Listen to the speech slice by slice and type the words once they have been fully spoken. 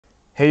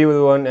Hey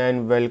everyone,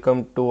 and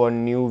welcome to a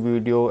new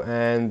video,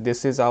 and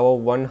this is our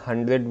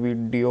 100th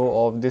video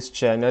of this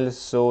channel.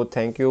 So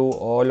thank you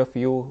all of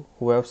you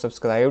who have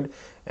subscribed,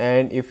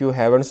 and if you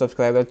haven't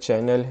subscribed the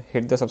channel,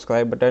 hit the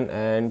subscribe button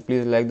and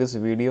please like this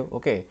video.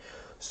 Okay,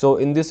 so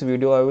in this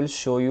video I will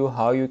show you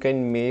how you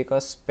can make a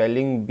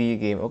spelling bee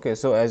game. Okay,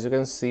 so as you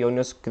can see on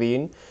your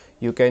screen,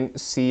 you can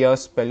see a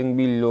spelling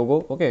bee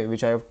logo, okay,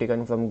 which I have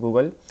taken from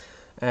Google,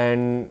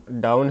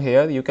 and down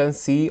here you can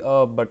see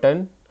a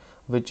button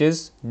which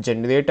is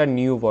generate a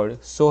new word.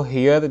 So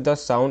here the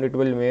sound it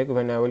will make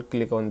when I will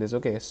click on this.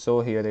 Okay,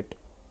 so here it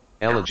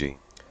Elegy.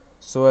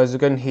 so as you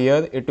can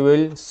hear, it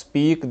will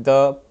speak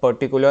the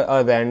particular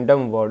a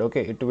random word.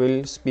 Okay, it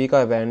will speak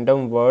a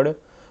random word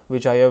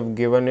which I have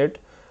given it,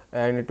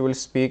 and it will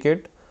speak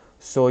it,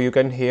 so you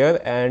can hear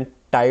and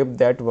type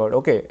that word.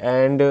 Okay,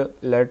 and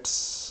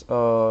let's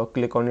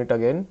click on it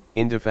again.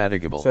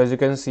 Indefatigable. So as you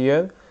can see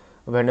here,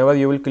 whenever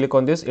you will click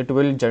on this, it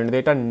will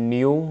generate a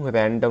new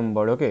random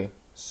word. Okay,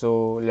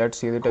 so let's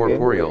hear it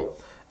Corporeal. again.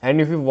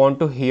 And if you want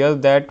to hear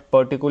that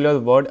particular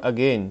word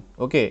again,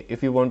 okay,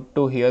 if you want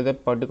to hear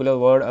that particular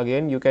word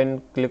again, you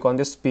can click on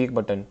the speak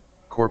button.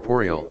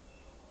 Corporeal.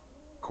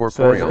 So as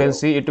you Corporeal. can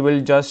see, it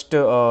will just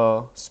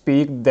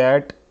speak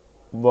that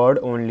word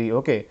only.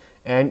 Okay,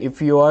 and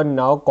if you are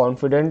now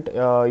confident,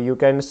 you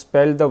can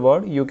spell the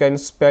word, you can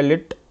spell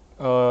it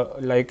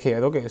like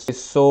here. Okay,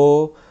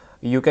 so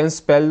you can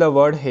spell the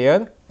word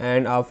here,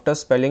 and after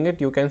spelling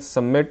it you can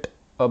submit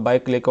by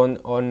click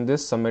on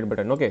this submit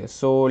button. Okay,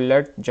 so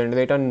let's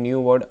generate a new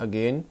word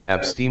again.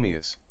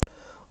 Abstemious.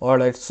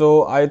 Alright,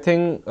 so I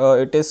think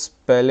it is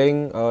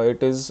spelling,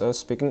 it is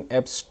speaking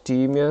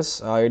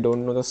abstemious. I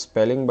don't know the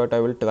spelling, but I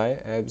will try.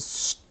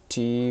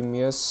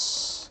 Abstemious.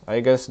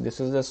 I guess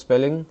this is the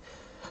spelling.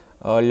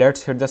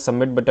 Let's hit the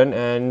submit button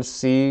and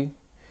see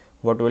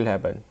what will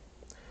happen.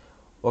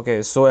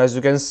 Okay, so as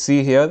you can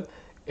see here,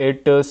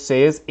 it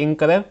says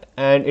incorrect,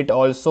 and it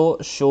also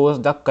shows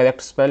the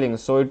correct spelling.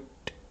 So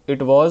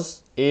it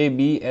was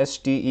Abstemious.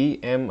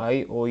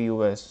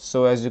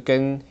 So as you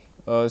can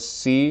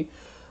see,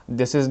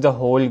 this is the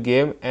whole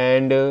game,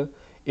 and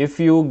if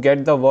you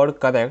get the word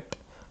correct,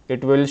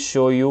 it will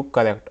show you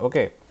correct.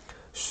 Okay,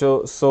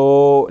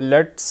 so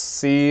let's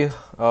see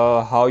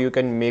how you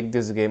can make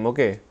this game.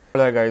 Okay,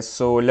 alright guys,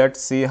 so let's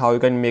see how you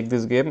can make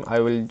this game. I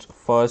will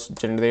first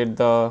generate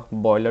the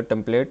boiler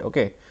template.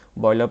 Okay,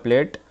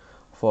 boilerplate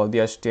for the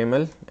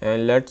HTML,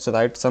 and let's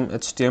write some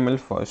HTML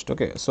first.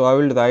 Okay, so I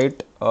will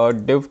write a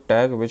div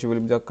tag which will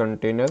be the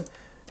container,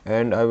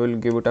 and I will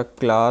give it a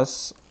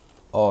class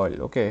all.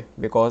 Okay,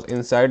 because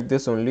inside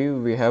this only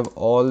we have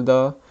all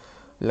the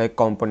like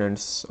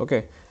components.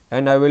 Okay,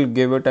 and I will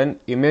give it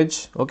an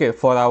image, okay,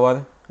 for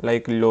our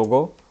like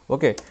logo.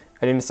 Okay,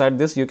 and inside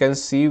this you can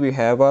see we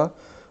have a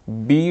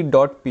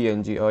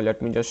b.png, or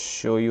let me just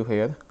show you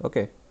here.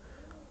 Okay,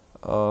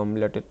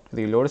 let it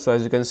reload. So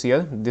as you can see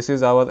here, this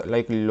is our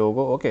like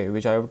logo, okay,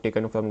 which I have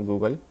taken from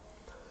Google.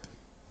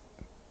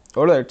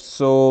 Alright,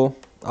 so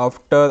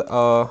after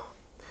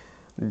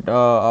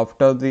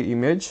the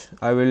image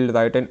I will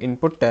write an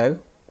input tag,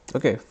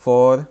 okay,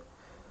 for,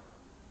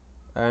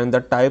 and the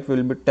type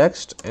will be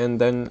text, and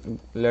then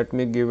let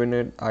me give it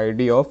an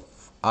ID of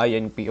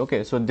INP.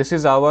 Okay, so this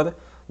is our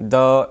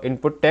the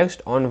input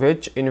text on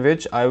which in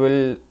which I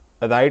will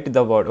write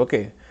the word.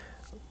 Okay,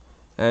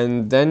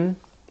 and then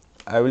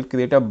I will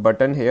create a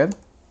button here,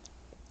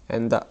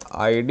 and the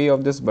ID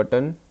of this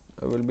button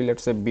will be,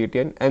 let's say,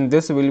 btn, and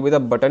this will be the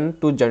button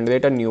to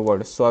generate a new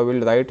word. So I will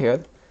write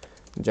here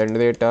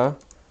generate a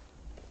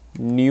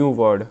new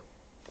word.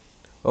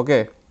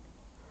 Okay,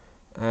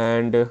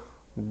 and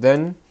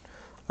then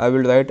I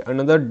will write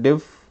another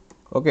div,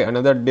 okay,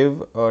 another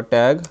div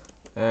tag,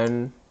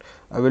 and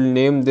I will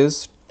name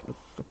this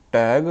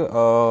tag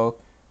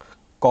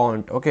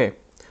cont. Okay,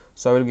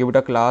 so I will give it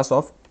a class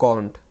of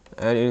cont,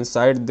 and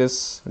inside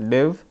this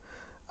div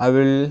I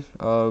will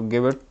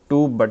give it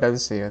two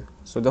buttons here.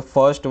 So the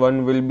first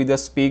one will be the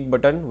speak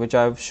button, which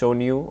I have shown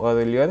you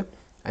earlier,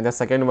 and the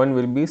second one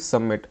will be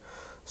submit.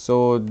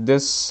 So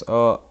this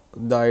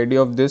the idea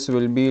of this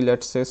will be,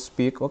 let's say,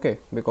 speak. Okay,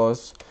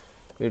 because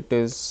it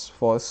is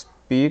for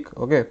speak.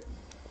 Okay,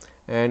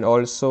 and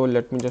also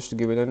let me just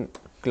give it a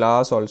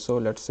class also,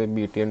 let's say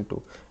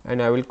btn2,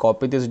 and I will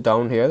copy this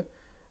down here,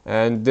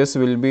 and this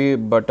will be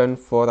button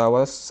for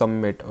our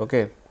submit.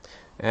 Okay,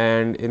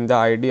 and in the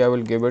ID I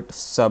will give it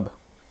sub.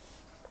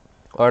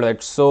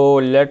 Alright, so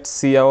let's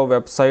see our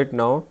website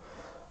now.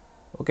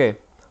 Okay,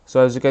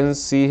 so as you can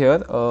see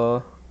here,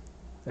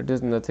 it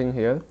is nothing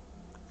here.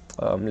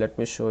 Let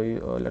me show you,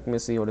 let me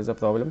see what is the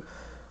problem.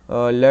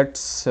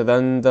 Let's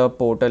run the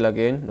portal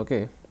again.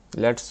 Okay,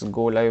 let's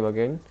go live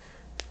again,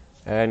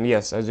 and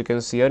yes, as you can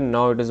see here,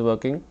 now it is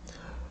working,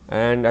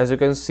 and as you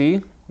can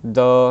see,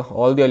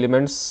 all the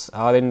elements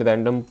are in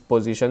random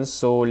positions.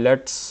 So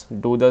let's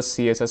do the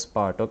CSS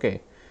part.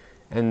 Okay,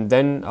 and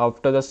then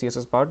after the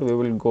CSS part we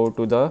will go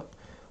to the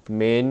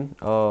main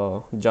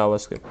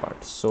JavaScript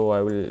part. So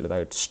I will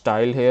write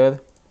style here,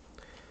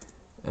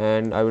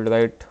 and I will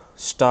write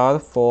star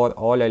for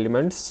all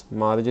elements,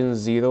 margin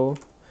 0,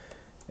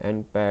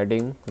 and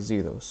padding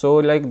 0. So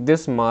like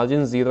this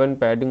margin 0 and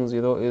padding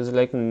 0 is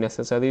like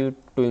necessary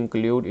to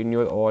include in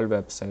your all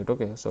website.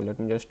 Okay, so let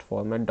me just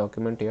format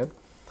document here.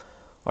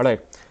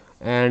 Alright,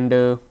 and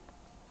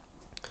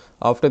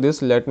after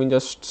this let me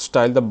just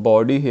style the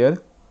body here.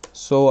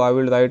 So I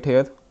will write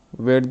here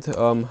width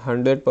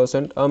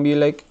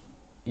 100%.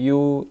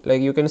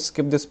 You can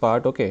skip this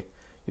part. Okay,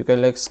 you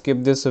can like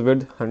skip this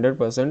width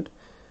 100%,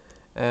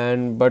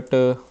 and but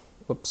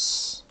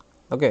oops,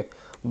 okay,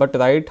 but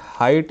write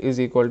height is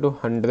equal to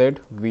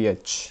 100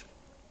 vh.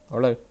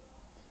 Alright,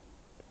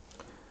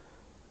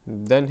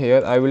 then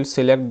here I will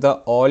select the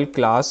all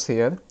class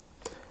here,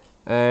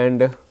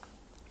 and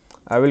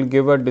I will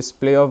give a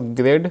display of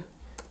grid,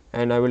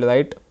 and I will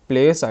write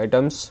place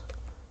items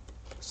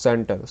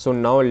center. So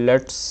now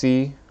let's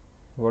see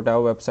what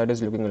our website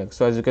is looking like.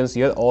 So as you can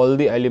see here, all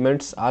the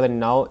elements are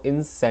now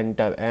in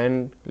center,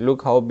 and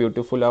look how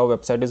beautiful our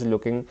website is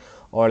looking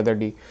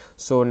already.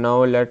 So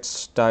now let's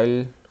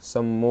style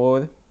some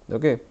more.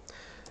 Okay,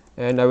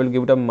 and I will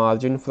give it a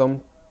margin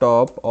from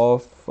top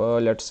of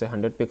let's say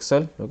 100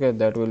 pixel. Okay,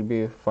 that will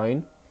be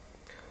fine.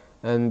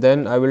 And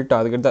then I will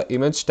target the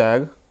image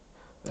tag,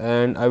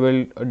 and I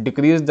will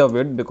decrease the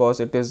width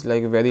because it is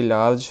like very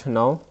large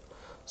now.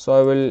 So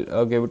I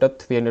will give it a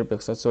 300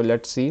 pixels. So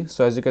let's see.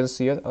 So as you can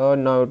see here,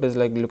 now it is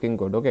like looking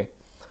good. Okay,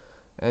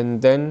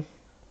 and then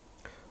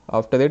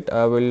after it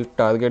I will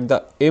target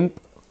the imp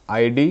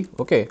id,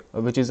 okay,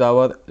 which is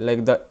our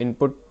like the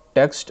input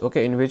text,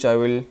 okay, in which I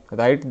will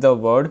write the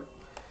word,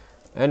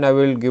 and I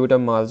will give it a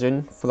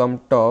margin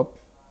from top.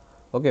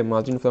 Okay,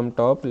 margin from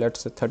top,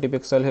 let's say 30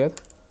 pixel here.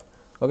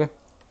 Okay,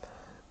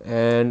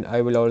 and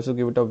I will also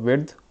give it a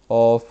width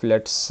of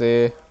let's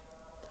say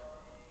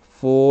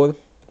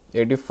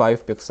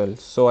 485 pixels.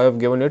 So I have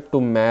given it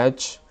to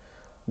match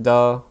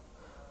the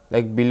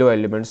like below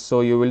elements,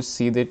 so you will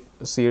see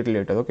it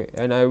later. Okay,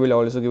 and I will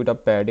also give it a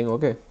padding,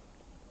 okay,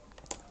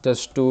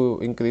 just to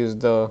increase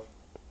the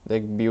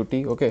like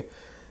beauty. Okay,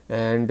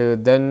 and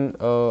then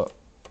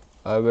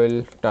I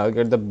will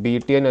target the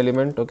btn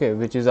element, okay,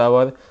 which is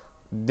our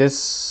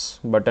this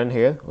button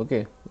here.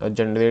 Okay,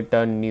 generate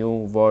a new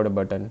word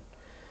button,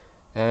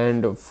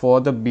 and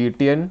for the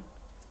btn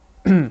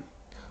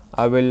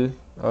I will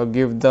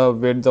give the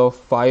width of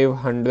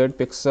 500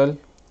 pixel.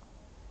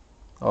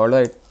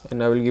 Alright,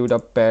 and I will give it a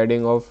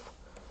padding of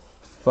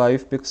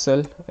 5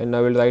 pixel, and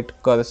I will write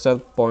cursor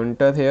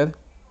pointer here,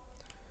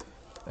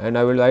 and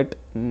I will write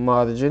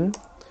margin,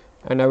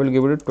 and I will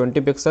give it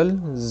 20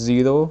 pixel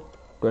 0,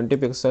 20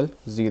 pixel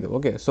 0.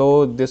 Okay,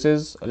 so this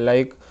is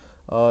like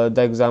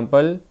the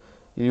example.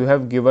 You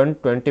have given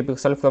 20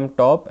 pixel from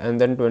top and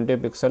then 20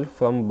 pixel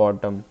from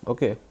bottom.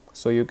 Okay,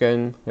 so you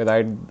can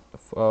write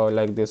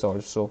like this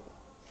also,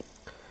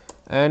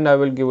 and I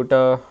will give it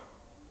a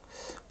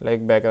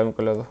like background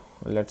color,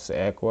 let's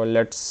say aqua.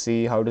 Let's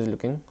see how it is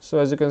looking. So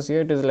as you can see,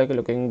 it is like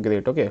looking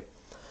great. Okay,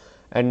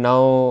 and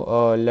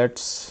now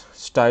let's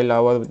style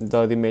our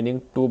the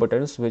remaining two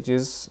buttons, which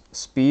is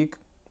speak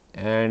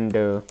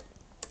and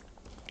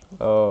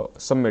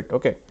submit.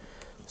 Okay,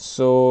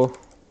 so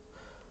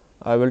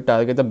I will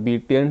target the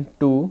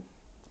btn2,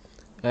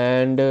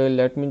 and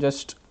let me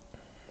just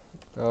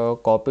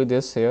copy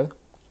this here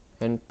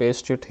and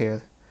paste it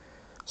here.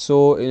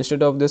 So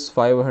instead of this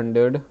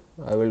 500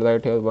 I will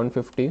write here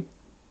 150,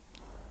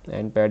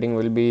 and padding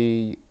will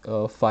be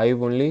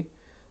 5 only,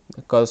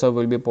 cursor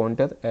will be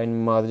pointer,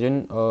 and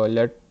margin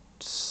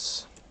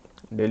let's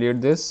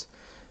delete this,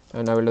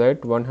 and I will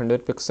write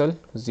 100 pixel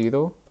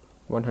 0,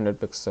 100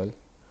 pixel.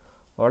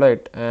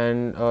 Alright,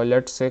 and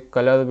let's say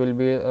color will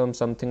be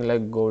something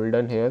like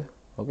golden here.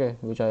 Okay,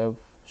 which I have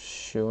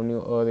shown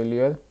you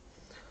earlier,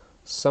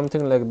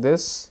 something like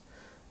this.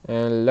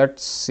 And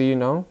let's see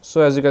now. So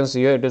as you can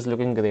see here, it is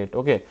looking great.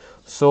 Okay,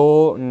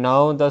 so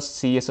now the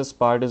css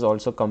part is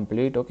also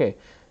complete. Okay,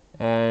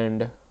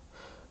 and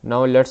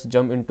now let's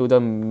jump into the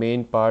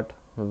main part,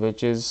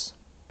 which is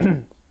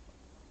the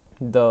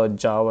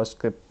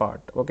javascript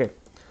part. Okay,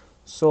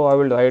 so I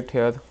will write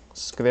here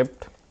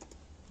script.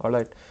 All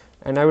right,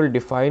 and I will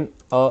define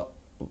a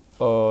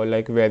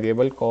like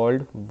variable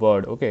called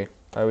word. Okay,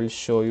 I will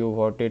show you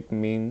what it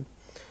means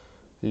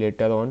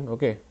later on.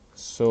 Okay,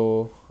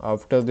 so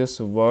after this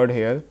word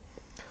here,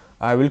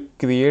 I will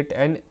create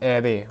an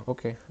array.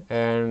 Okay,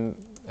 and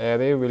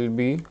array will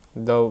be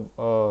the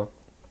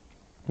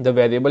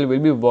variable will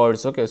be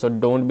words. Okay, so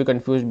don't be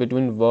confused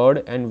between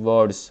word and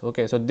words.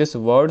 Okay, so this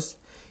words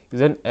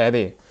is an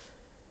array.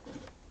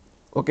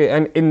 Okay,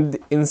 and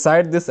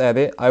inside this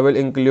array I will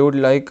include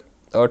like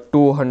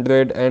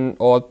 200 and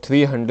or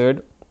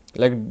 300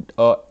 like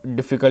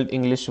difficult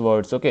English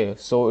words. Okay,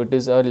 so it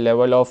is a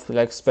level of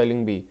like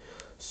spelling bee.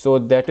 So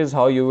that is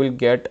how you will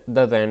get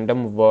the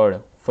random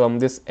word from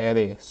this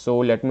array. So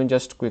let me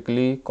just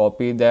quickly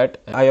copy that.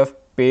 I have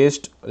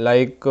paste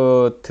like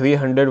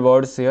 300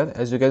 words here.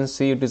 As you can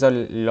see, it is a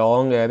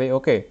long array.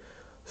 Okay,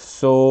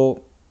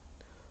 so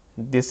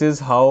this is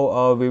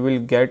how we will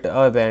get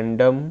a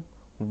random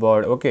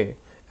word. Okay,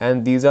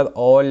 and these are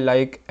all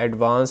like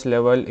advanced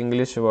level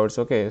English words.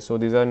 Okay, so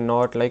these are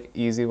not like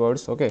easy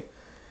words. Okay,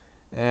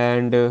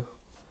 and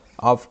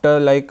after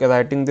like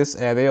writing this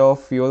array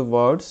of your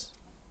words,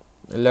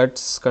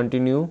 let's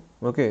continue.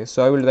 Okay,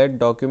 so I will write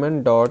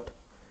document dot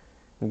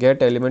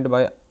get element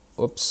by,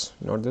 oops,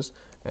 not this,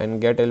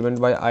 and get element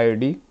by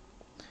id,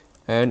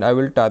 and I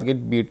will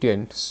target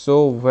btn.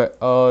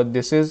 So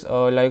this is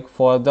like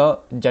for the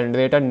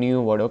generate a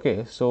new word.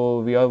 Okay, so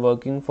we are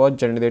working for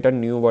generate a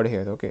new word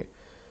here. Okay,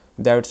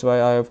 that's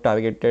why I have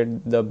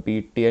targeted the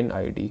btn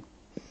id.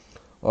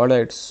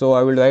 Alright, so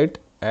I will write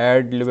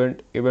add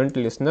event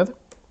listener,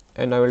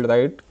 and I will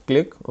write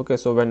click. Okay,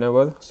 so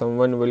whenever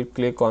someone will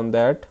click on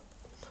that,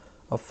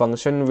 a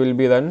function will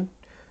be run.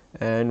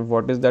 And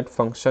what is that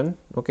function?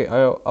 Okay,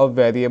 a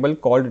variable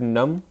called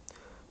num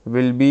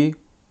will be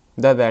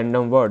the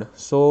random word.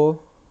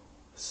 So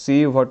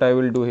see what I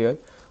will do here.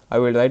 I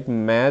will write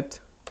math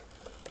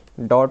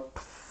dot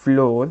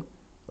floor.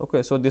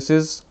 Okay, so this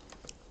is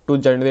to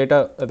generate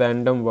a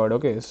random word.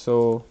 Okay,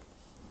 so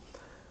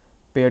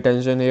pay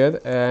attention here,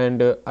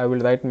 and I will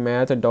write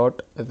math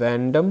dot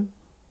random,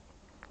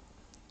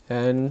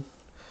 and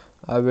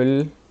I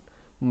will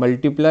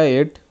multiply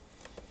it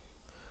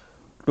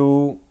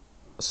to,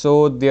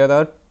 so there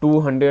are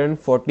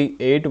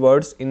 248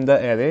 words in the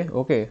array.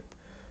 Okay,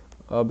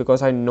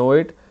 because I know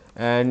it,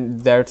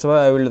 and that's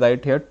why I will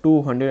write here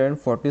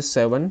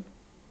 247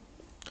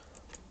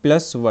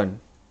 plus 1.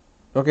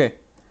 Okay,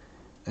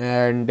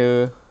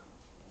 and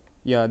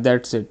yeah,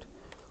 that's it.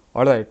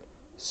 Alright,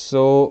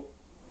 so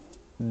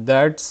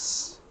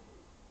that's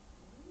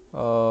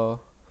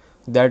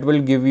that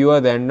will give you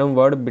a random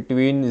word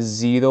between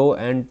 0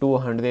 and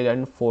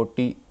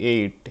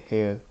 248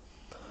 here.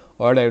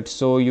 Alright,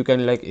 so you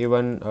can like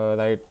even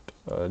write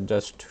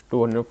just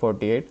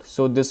 248.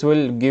 So this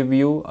will give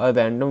you a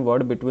random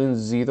word between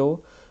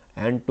 0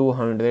 and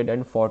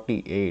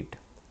 248.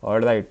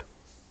 Alright,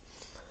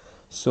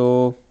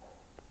 so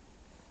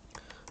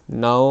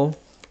now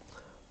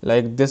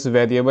like this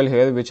variable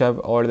here which I've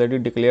already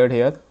declared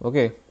here.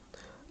 Okay,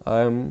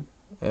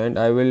 and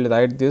I will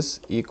write this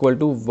equal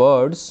to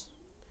words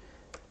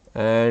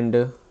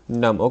and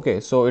num. Okay,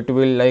 so it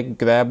will like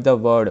grab the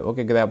word.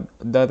 Okay, grab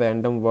the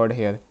random word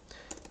here.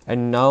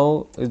 And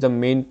now is the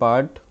main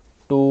part,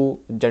 to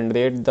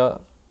generate the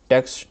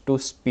text to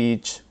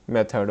speech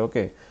method.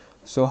 Okay,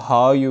 so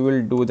how you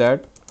will do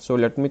that? So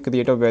let me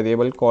create a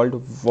variable called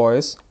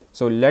voice.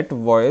 So let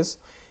voice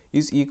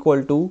is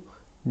equal to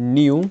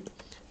new,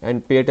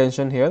 and pay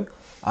attention here,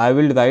 I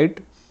will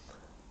write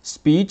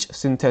speech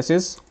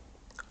synthesis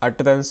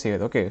utterance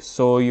here. Okay,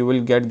 so you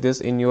will get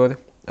this in your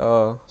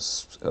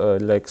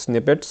like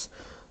snippets.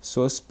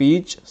 So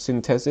speech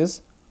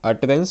synthesis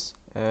utterance,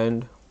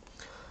 and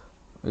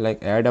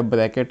like add a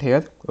bracket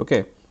here.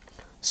 Okay,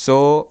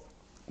 so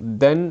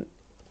then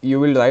you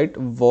will write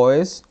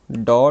voice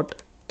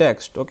dot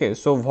text. Okay,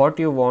 so what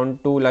you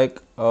want to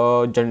like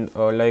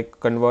like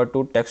convert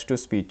to text to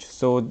speech,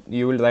 so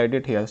you will write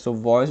it here. So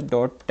voice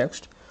dot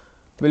text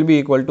will be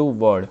equal to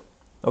word.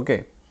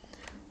 Okay,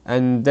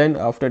 and then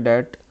after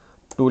that,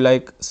 to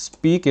like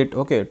speak it,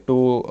 okay,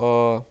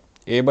 to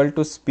able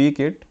to speak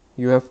it,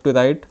 you have to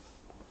write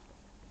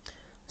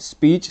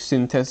speech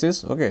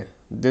synthesis, okay,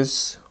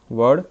 this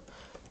word,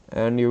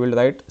 and you will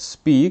write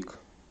speak,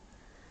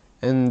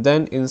 and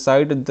then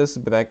inside this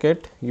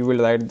bracket you will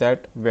write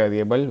that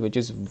variable which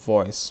is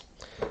voice,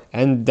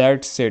 and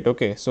that's it.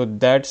 Okay, so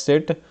that's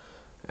it,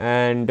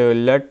 and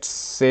let's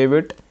save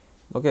it.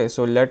 Okay,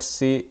 so let's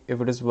see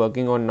if it is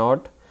working or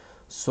not.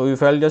 So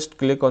if I'll just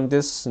click on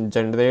this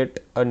generate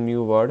a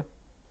new word.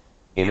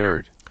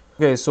 Inert.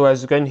 Okay, so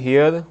as you can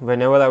hear,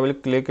 whenever I will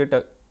click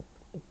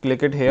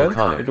it here,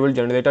 Laconic. it will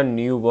generate a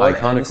new word and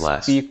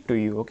Iconoclast. speak to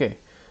you. Okay,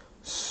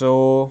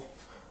 so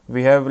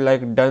we have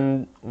like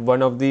done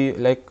one of the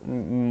like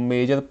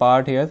major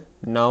part here.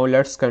 Now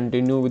let's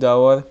continue with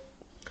our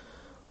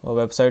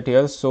website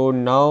here. So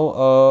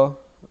now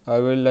I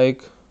will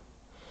like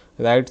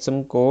write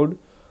some code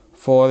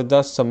for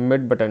the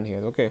submit button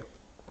here. Okay,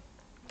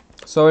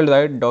 so I will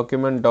write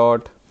document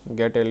dot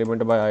get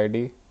element by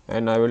id,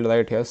 and I will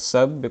write here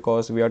sub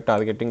because we are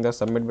targeting the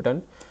submit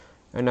button,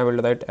 and I will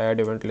write add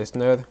event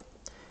listener,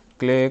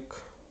 click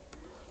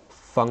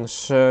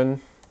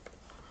function.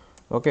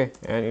 Okay,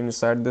 and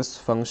inside this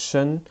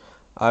function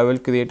I will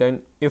create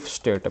an if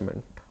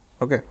statement.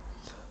 Okay,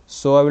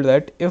 so I will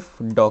write if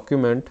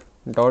document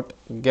dot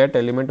get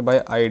element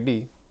by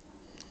id,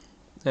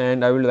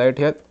 and I will write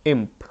here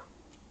imp,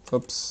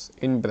 oops,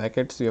 in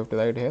brackets you have to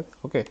write here.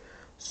 Okay,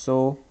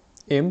 so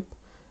imp,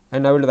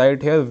 and I will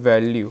write here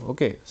value.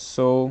 Okay,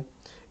 so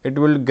it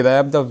will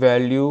grab the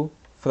value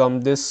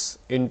from this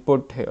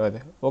input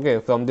here. Okay,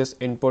 from this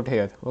input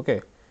here.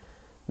 Okay,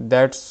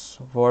 that's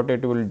what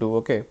it will do.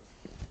 Okay,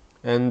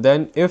 and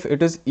then if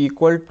it is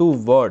equal to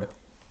word,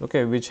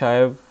 okay, which I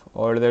have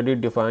already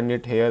defined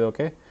it here.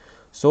 Okay,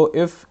 so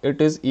if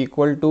it is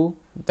equal to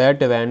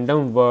that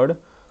random word,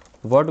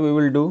 what we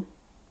will do,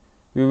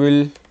 we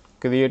will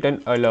create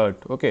an alert.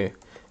 Okay,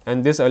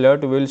 and this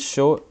alert will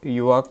show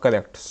you are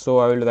correct. So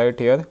I will write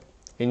here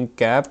in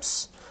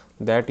caps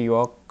that you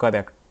are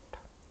correct.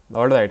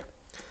 All right,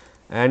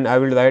 and I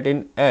will write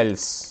in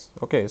else.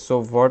 Okay,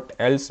 so what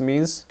else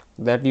means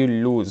that you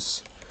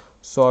lose.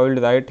 So I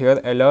will write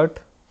here alert,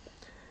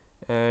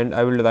 and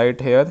I will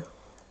write here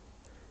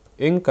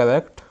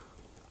incorrect,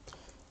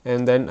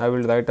 and then I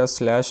will write a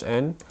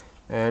 /n,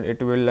 and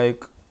it will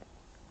like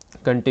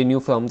continue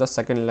from the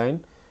second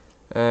line,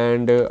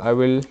 and I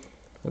will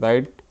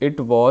write it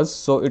was,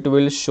 so it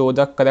will show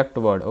the correct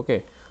word.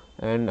 Okay,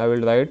 and I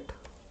will write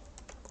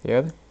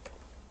here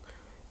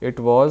it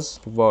was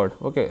word.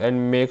 Okay,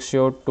 and make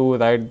sure to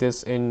write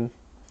this in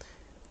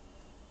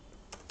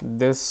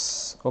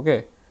this.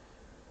 Okay,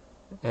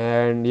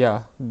 and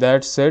yeah,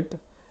 that's it.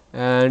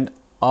 And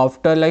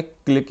after like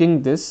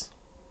clicking this,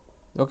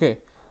 okay,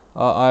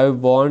 I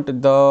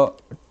want the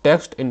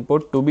text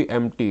input to be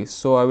empty,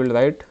 so I will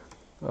write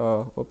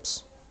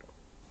oops,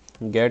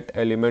 get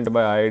element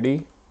by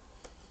id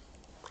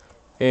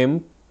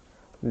imp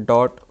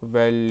dot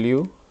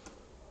value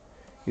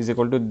is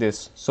equal to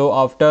this. So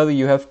after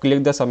you have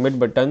clicked the submit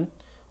button,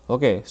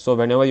 okay, so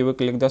whenever you will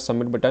click the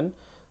submit button,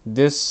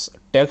 this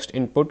text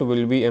input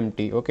will be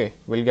empty. Okay,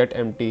 will get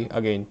empty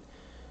again.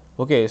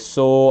 Okay,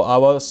 so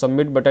our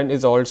submit button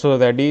is also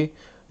ready.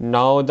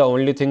 Now the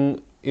only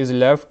thing is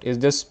left is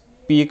this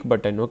speak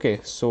button. Okay,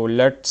 so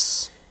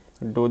let's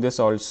do this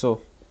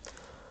also.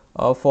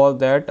 For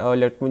that,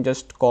 let me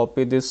just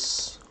copy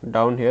this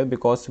down here,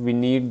 because we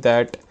need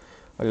that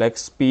like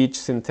speech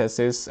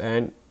synthesis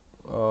and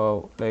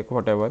like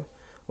whatever.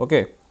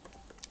 Okay,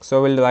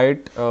 so we'll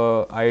write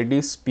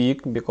id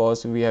speak,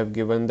 because we have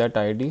given that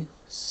id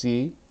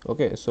c.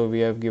 Okay, so we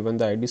have given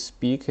the id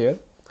speak here,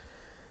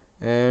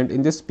 and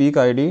in this speak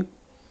id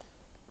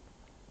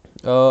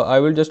I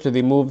will just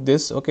remove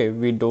this. Okay,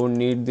 we don't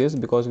need this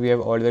because we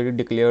have already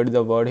declared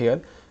the word here,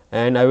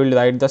 and I will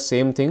write the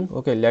same thing.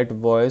 Okay, let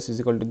voice is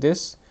equal to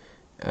this,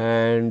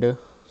 and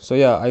so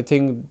yeah, I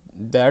think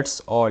that's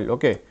all.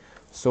 Okay,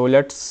 so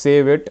let's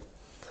save it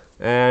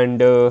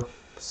and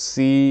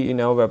see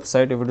in our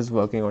website if it is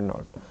working or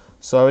not.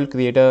 So I will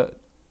create a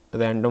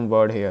random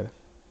word here.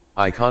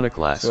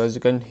 Iconoclast. So as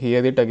you can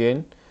hear it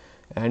again,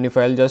 and if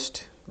I'll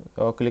just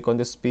click on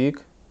the speak,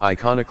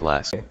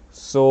 Iconoclast.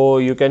 so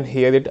you can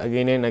hear it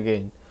again and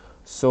again.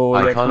 So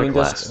let me just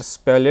Iconoclast.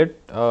 spell it.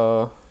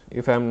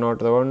 If I'm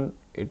not wrong,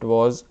 it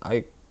was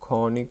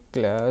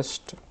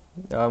iconoclast.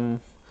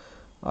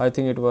 I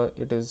think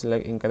it is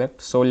like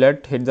incorrect. So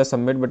let hit the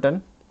submit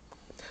button,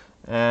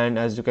 and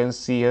as you can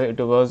see here, it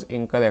was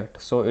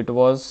incorrect. So it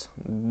was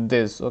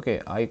this.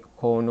 Okay,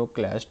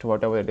 iconoclast,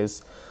 whatever it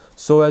is.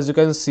 So as you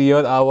can see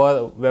here,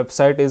 our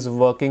website is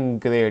working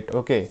great.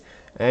 Okay,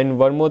 and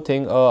one more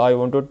thing I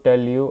want to tell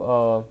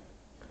you,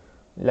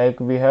 like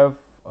we have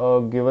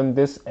given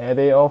this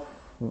array of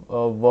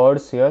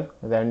words here,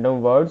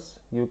 random words.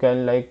 You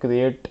can like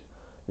create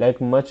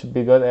like much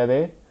bigger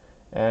array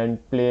and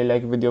play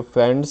like with your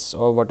friends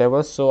or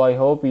whatever. So I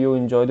hope you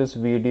enjoy this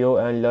video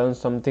and learn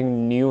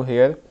something new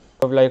here.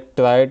 I've like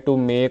tried to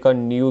make a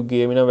new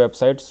game in a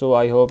website, so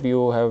I hope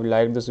you have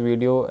liked this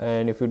video,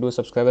 and if you do,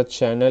 subscribe the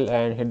channel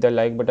and hit the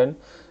like button.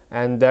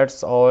 And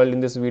that's all in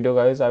this video,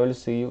 guys. I will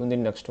see you in the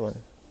next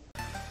one.